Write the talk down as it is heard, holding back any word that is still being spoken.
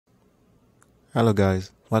Hello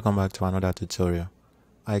guys, welcome back to another tutorial.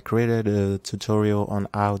 I created a tutorial on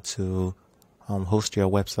how to host your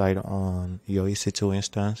website on your EC2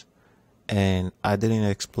 instance, and I didn't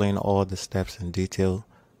explain all the steps in detail,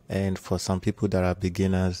 and for some people that are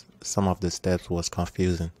beginners, some of the steps was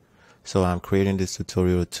confusing. So I'm creating this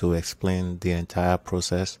tutorial to explain the entire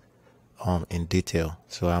process in detail.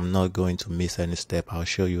 So I'm not going to miss any step. I'll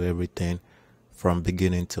show you everything from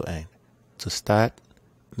beginning to end. To start,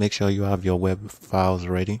 make sure you have your web files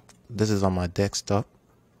ready. This is on my desktop,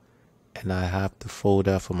 and I have the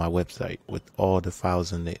folder for my website with all the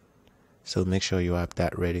files in it. So make sure you have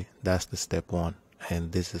that ready. That's the step one,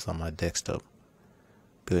 and this is on my desktop.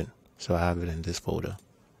 Good. So I have it in this folder.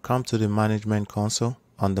 Come to the management console.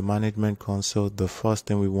 On the management console, the first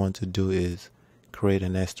thing we want to do is create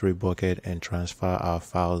an S3 bucket and transfer our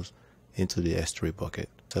files into the S3 bucket.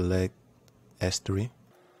 Select S3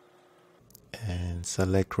 and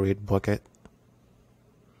select create bucket.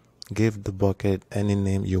 Give the bucket any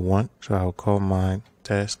name you want. So I'll call mine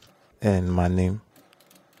test and my name,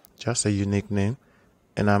 just a unique name.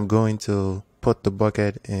 And I'm going to put the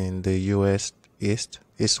bucket in the US East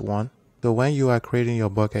 1. So when you are creating your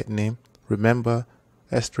bucket name, remember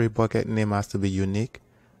S3 bucket name has to be unique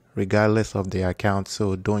regardless of the account.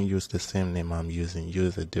 So don't use the same name I'm using,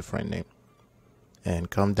 use a different name. And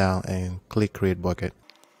come down and click create bucket.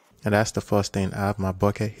 And that's the first thing. I have my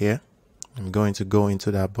bucket here. I'm going to go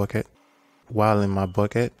into that bucket. While in my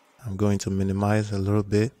bucket, I'm going to minimize a little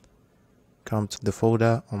bit. Come to the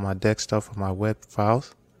folder on my desktop for my web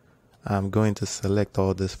files. I'm going to select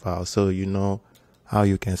all these files. So you know how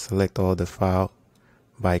you can select all the file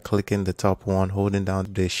by clicking the top one, holding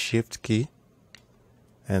down the shift key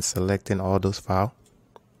and selecting all those files.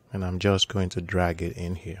 And I'm just going to drag it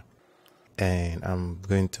in here. And I'm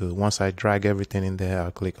going to, once I drag everything in there, I'll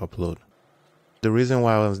click upload. The reason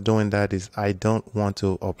why I was doing that is I don't want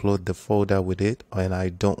to upload the folder with it, and I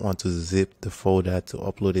don't want to zip the folder to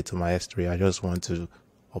upload it to my S3. I just want to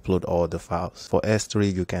upload all the files. For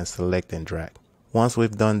S3, you can select and drag. Once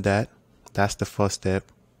we've done that, that's the first step.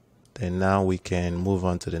 Then now we can move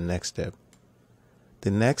on to the next step. The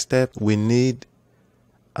next step, we need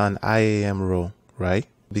an IAM role, right?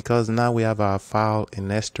 Because now we have our file in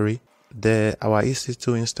S3. Our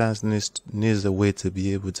EC2 instance needs a way to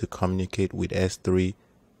be able to communicate with S3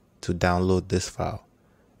 to download this file.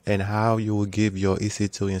 And how you will give your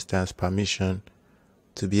EC2 instance permission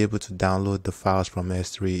to be able to download the files from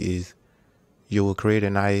S3 is you will create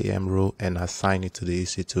an IAM role and assign it to the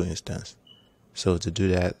EC2 instance. So to do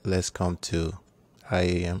that, let's come to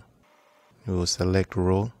IAM. We will select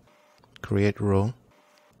role, create role,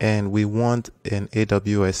 and we want an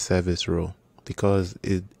AWS service role, because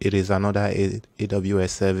it is another AWS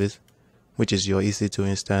service, which is your EC2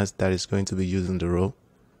 instance that is going to be using the role.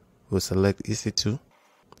 We'll select EC2,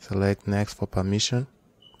 select next for permission,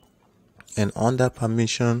 and under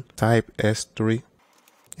permission, type S3,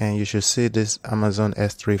 and you should see this Amazon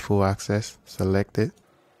S3 full access. Select it,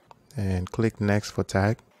 and click next for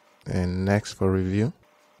tag, and next for review.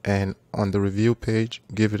 And on the review page,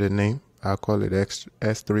 give it a name. I'll call it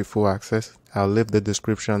S3 full access. I'll leave the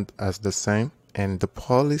description as the same. And the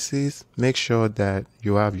policies, make sure that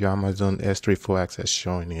you have your Amazon S3 full access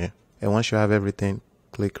showing here. And once you have everything,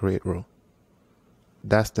 click create role.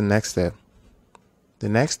 That's the next step. The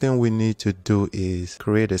next thing we need to do is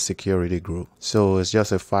create a security group. So it's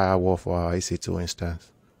just a firewall for our EC2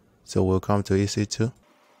 instance. So we'll come to EC2.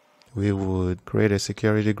 We would create a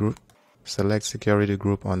security group. Select security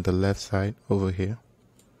group on the left side over here.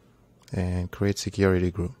 And create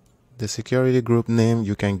security group. The security group name,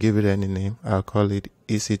 you can give it any name. I'll call it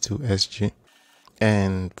EC2SG.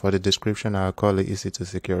 And for the description, I'll call it EC2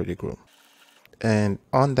 security group. And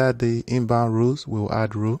under the inbound rules, we'll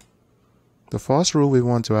add rule. The first rule we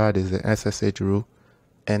want to add is the SSH rule.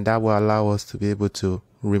 And that will allow us to be able to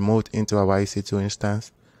remote into our EC2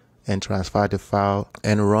 instance and transfer the file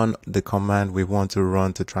and run the command we want to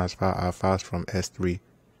run to transfer our files from S3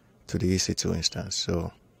 to the EC2 instance.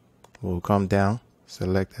 So we'll come down,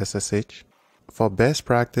 select SSH. For best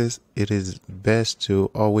practice, it is best to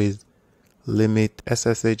always limit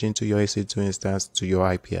SSH into your EC2 instance to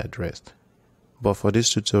your IP address. But for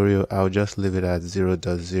this tutorial, I'll just leave it at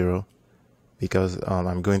 0.0 because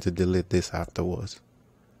I'm going to delete this afterwards.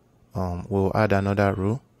 We'll add another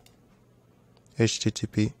rule,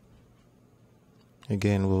 HTTP.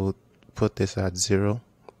 Again, we'll put this at 0,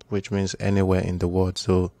 which means anywhere in the world.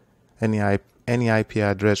 So any IP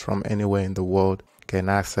address from anywhere in the world can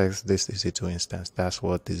access this EC2 instance. That's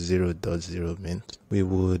what the 0.0 means. We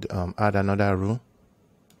would add another rule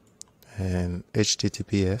and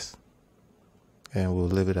HTTPS, and we'll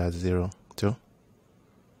leave it at 0 2.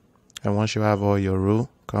 And once you have all your rule,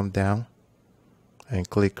 come down and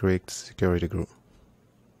click create security group.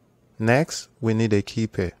 Next, we need a key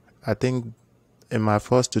pair. I think in my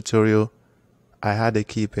first tutorial, I had a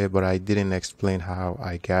key pair, but I didn't explain how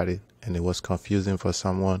I got it, and it was confusing for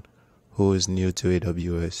someone who is new to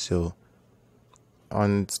AWS. So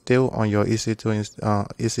still on your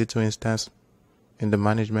EC2 instance in the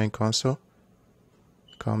management console,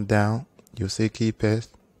 come down, you'll see key pairs,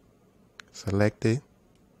 select it.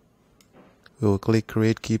 We will click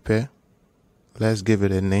create key pair. Let's give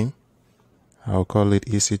it a name. I'll call it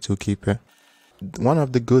EC2 key pair. One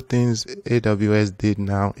of the good things AWS did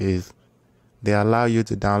now is they allow you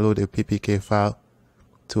to download a PPK file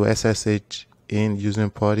to SSH in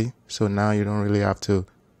using PuTTY. So now you don't really have to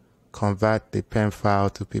convert the PEM file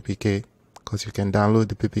to PPK because you can download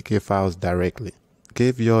the PPK files directly.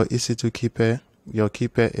 Give your EC2 key pair, your key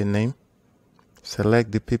pair a name,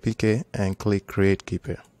 select the PPK and click create key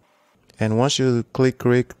pair. And once you click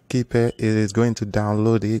create key pair, it is going to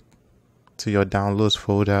download it to your downloads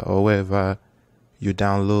folder or wherever you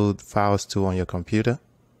download files to on your computer.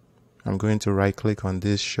 I'm going to right click on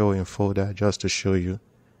this show in folder just to show you,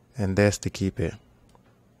 and there's the key pair.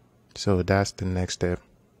 So that's the next step.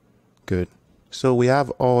 Good. So we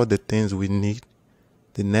have all the things we need.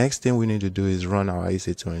 The next thing we need to do is run our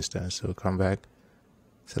EC2 instance. So come back,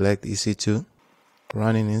 select EC2,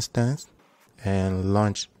 running instance, and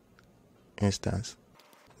launch instance.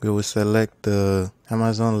 We will select the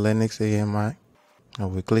Amazon Linux AMI,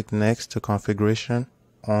 and we click next to configuration.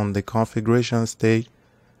 On the configuration stage,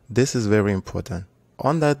 this is very important.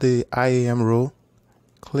 Under the IAM role,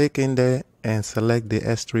 click in there and select the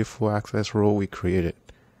S3 full access role we created.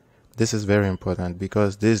 This is very important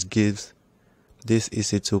because this gives this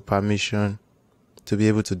EC2 permission to be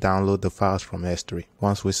able to download the files from S3.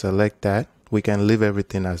 Once we select that, we can leave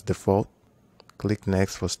everything as default. Click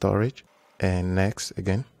next for storage, and next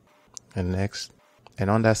again, and next. And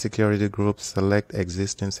under security group, select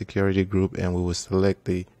existing security group, and we will select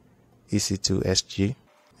the EC2 SG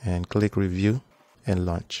and click review and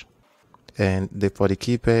launch. And for the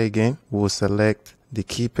key pair again, we'll select the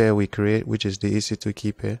key pair we create, which is the EC2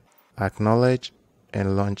 key pair, acknowledge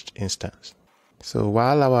and launch instance. So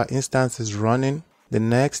while our instance is running, the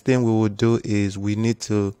next thing we will do is we need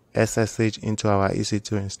to SSH into our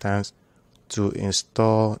EC2 instance to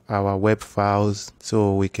install our web files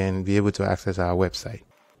so we can be able to access our website.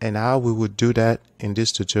 And how we would do that in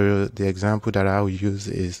this tutorial, the example that I will use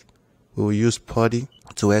is we will use PuTTY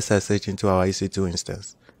to SSH into our EC2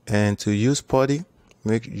 instance. And to use PuTTY,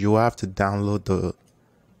 you have to download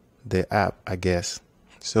the app, I guess.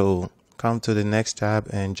 So come to the next tab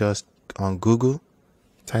and just on Google,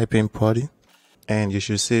 type in PuTTY, and you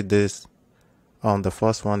should see this on the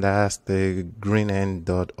first one that has the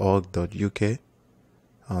greenend.org.uk.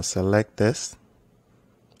 I'll select this,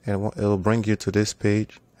 and it will bring you to this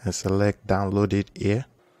page, and select download it here.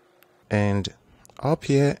 And up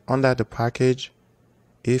here under the package,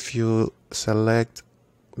 if you select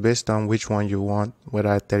based on which one you want,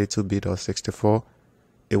 whether 32-bit or 64,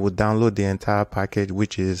 it will download the entire package,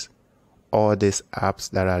 which is all these apps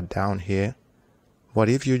that are down here. But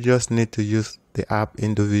if you just need to use the app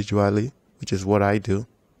individually, which is what I do,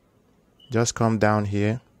 just come down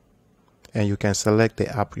here and you can select the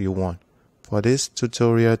app you want. For this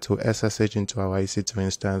tutorial to SSH into our EC2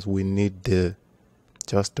 instance, we need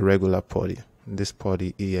just the regular PuTTY, this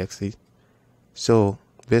PuTTY exe. So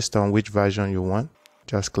based on which version you want,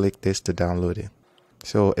 just click this to download it.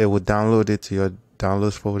 So it will download it to your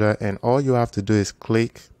downloads folder, and all you have to do is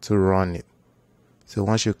click to run it. So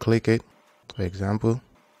once you click it, for example,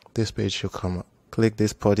 this page should come up. Click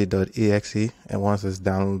this PuTTY.exe, and once it's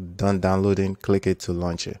done downloading, click it to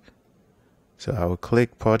launch it. So I will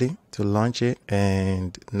click PuTTY to launch it,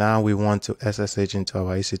 and now we want to SSH into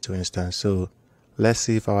our EC2 instance. So let's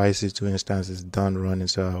see if our EC2 instance is done running.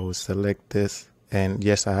 So I will select this, and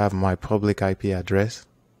yes, I have my public IP address.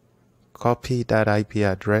 Copy that IP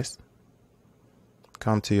address,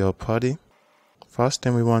 come to your PuTTY. First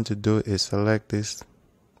thing we want to do is select this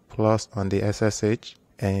plus on the SSH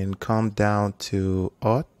and come down to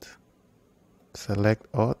auth,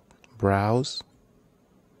 select auth, browse,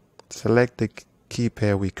 select the key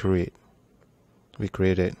pair we created,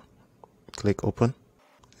 click open.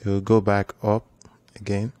 It will go back up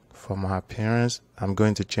again. For my appearance, I'm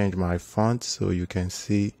going to change my font so you can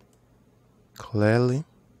see clearly,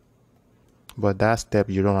 but that step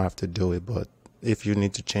you don't have to do it, but if you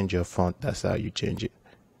need to change your font, that's how you change it.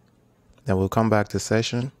 Then we'll come back to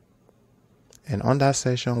session, and on that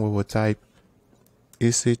session we will type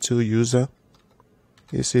EC2 user,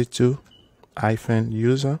 EC2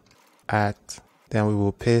 -user at, then we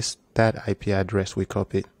will paste that IP address we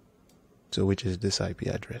copied. So which is this IP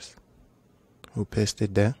address. We'll paste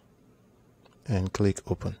it there and click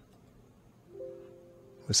open.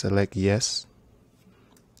 We select yes.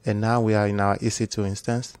 And now we are in our EC2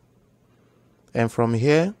 instance. And from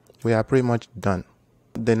here, we are pretty much done.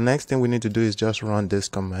 The next thing we need to do is just run this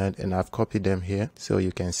command, and I've copied them here so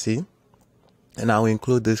you can see. And I will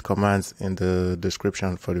include these commands in the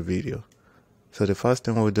description for the video. So the first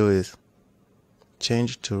thing we'll do is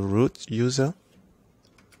change to root user.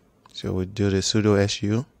 So we'll do the sudo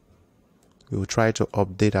su. We will try to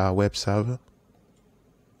update our web server,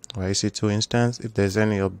 our EC2 instance. If there's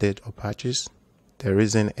any update or patches, there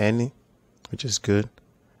isn't any, which is good.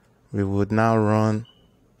 We would now run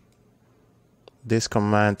this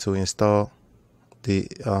command to install the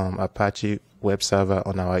Apache web server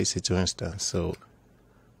on our EC2 instance. So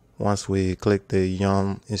once we click the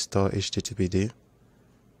yum install httpd,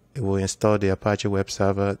 it will install the Apache web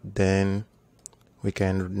server. Then we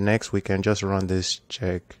can just run this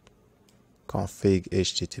check config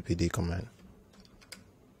httpd command.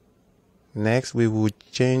 Next, we will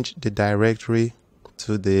change the directory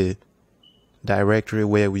to the directory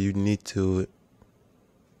where we need to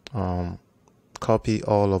copy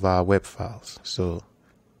all of our web files. So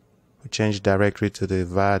we change directory to the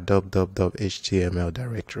var.html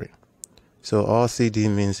directory. So all cd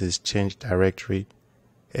means is change directory,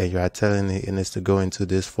 and you are telling it needs to go into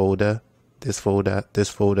this folder, this folder, this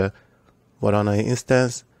folder. But on an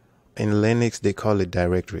instance in Linux, they call it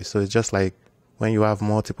directory. So it's just like when you have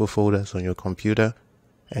multiple folders on your computer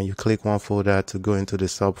and you click one folder to go into the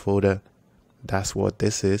subfolder, that's what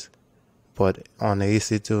this is. But on a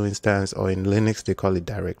EC2 instance or in Linux, they call it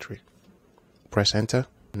directory. Press enter.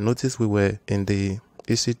 Notice we were in the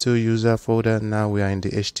EC2 user folder. Now we are in the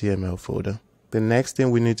HTML folder. The next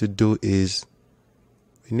thing we need to do is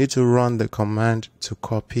we need to run the command to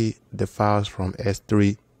copy the files from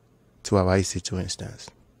S3 to our EC2 instance.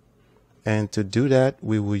 And to do that,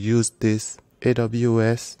 we will use this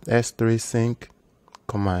AWS S3 sync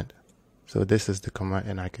command. So this is the command,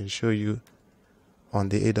 and I can show you on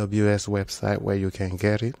the AWS website where you can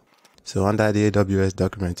get it. So under the AWS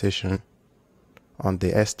documentation, on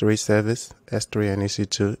the S3 service, S3 and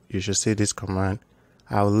EC2, you should see this command.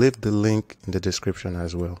 I'll leave the link in the description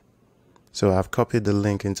as well. So I've copied the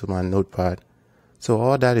link into my notepad. So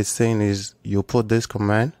all that is saying is you put this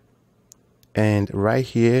command, and right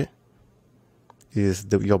here is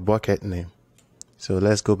your bucket name. So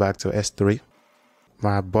let's go back to S3.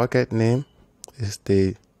 My bucket name is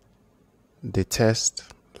the test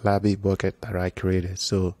labby bucket that I created.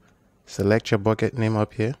 So select your bucket name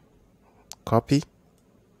up here, copy,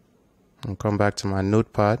 and come back to my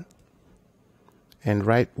notepad. And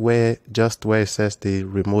right where, just where it says the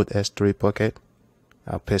remote S3 bucket,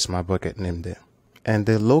 I'll paste my bucket name there. And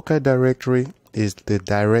the local directory is the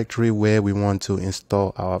directory where we want to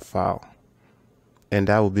install our file. And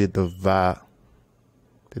that will be the var,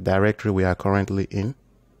 the directory we are currently in,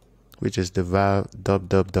 which is the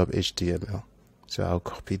var.html. So I'll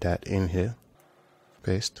copy that in here,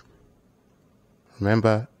 paste.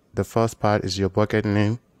 Remember, the first part is your bucket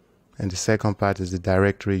name, and the second part is the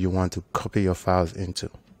directory you want to copy your files into.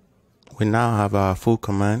 We now have our full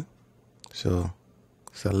command. So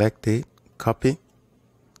select it, copy.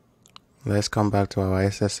 Let's come back to our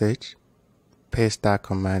SSH, paste that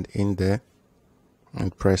command in there,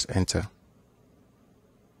 and press enter.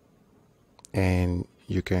 And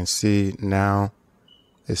you can see now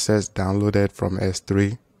it says downloaded from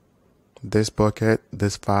S3. This bucket,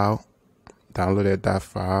 this file, downloaded that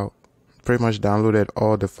file, pretty much downloaded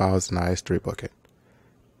all the files in our S3 bucket.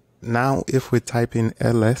 Now if we type in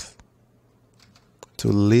ls to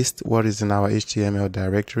list what is in our HTML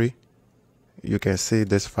directory, you can see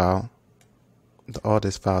this file, all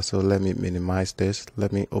this file. So let me minimize this.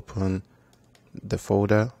 Let me open the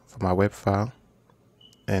folder for my web file,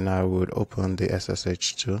 and I would open the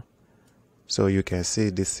SSH too. So you can see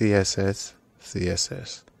the CSS,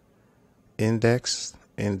 index,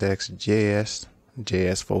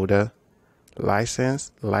 JS folder,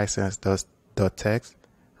 license, license.txt,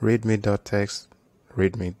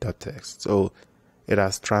 readme.txt. So it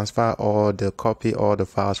has transferred all the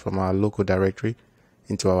files from our local directory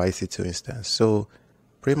into our EC2 instance. So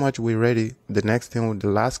pretty much we're ready. The next thing, the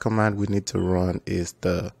last command we need to run is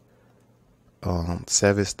the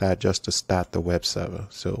service start, just to start the web server.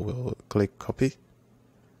 So we'll click copy.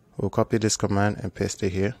 We'll copy this command and paste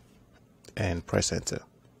it here and press enter.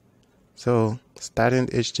 So starting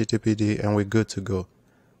HTTPD, and we're good to go.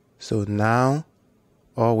 So now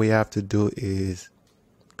all we have to do is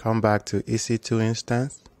come back to EC2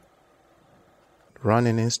 instance,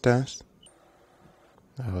 running instance.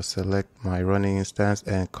 I'll select my running instance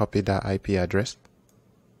and copy that IP address,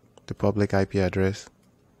 the public IP address.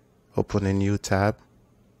 Open a new tab.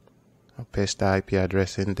 I'll paste the IP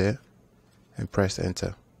address in there and press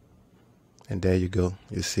enter. And there you go.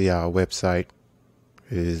 You see our website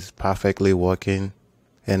is perfectly working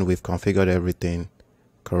and we've configured everything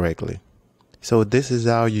correctly. So this is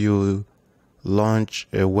how you launch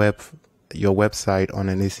your website on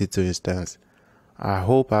an EC2 instance. I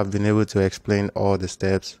hope I've been able to explain all the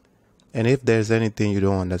steps. And if there's anything you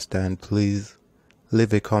don't understand, please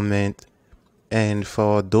leave a comment. And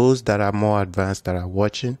for those that are more advanced that are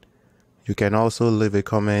watching, you can also leave a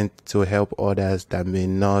comment to help others that may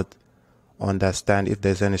not understand. If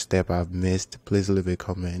there's any step I've missed, please leave a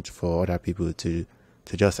comment for other people to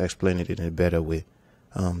just explain it in a better way.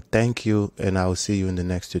 Thank you, and I'll see you in the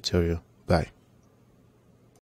next tutorial. Bye.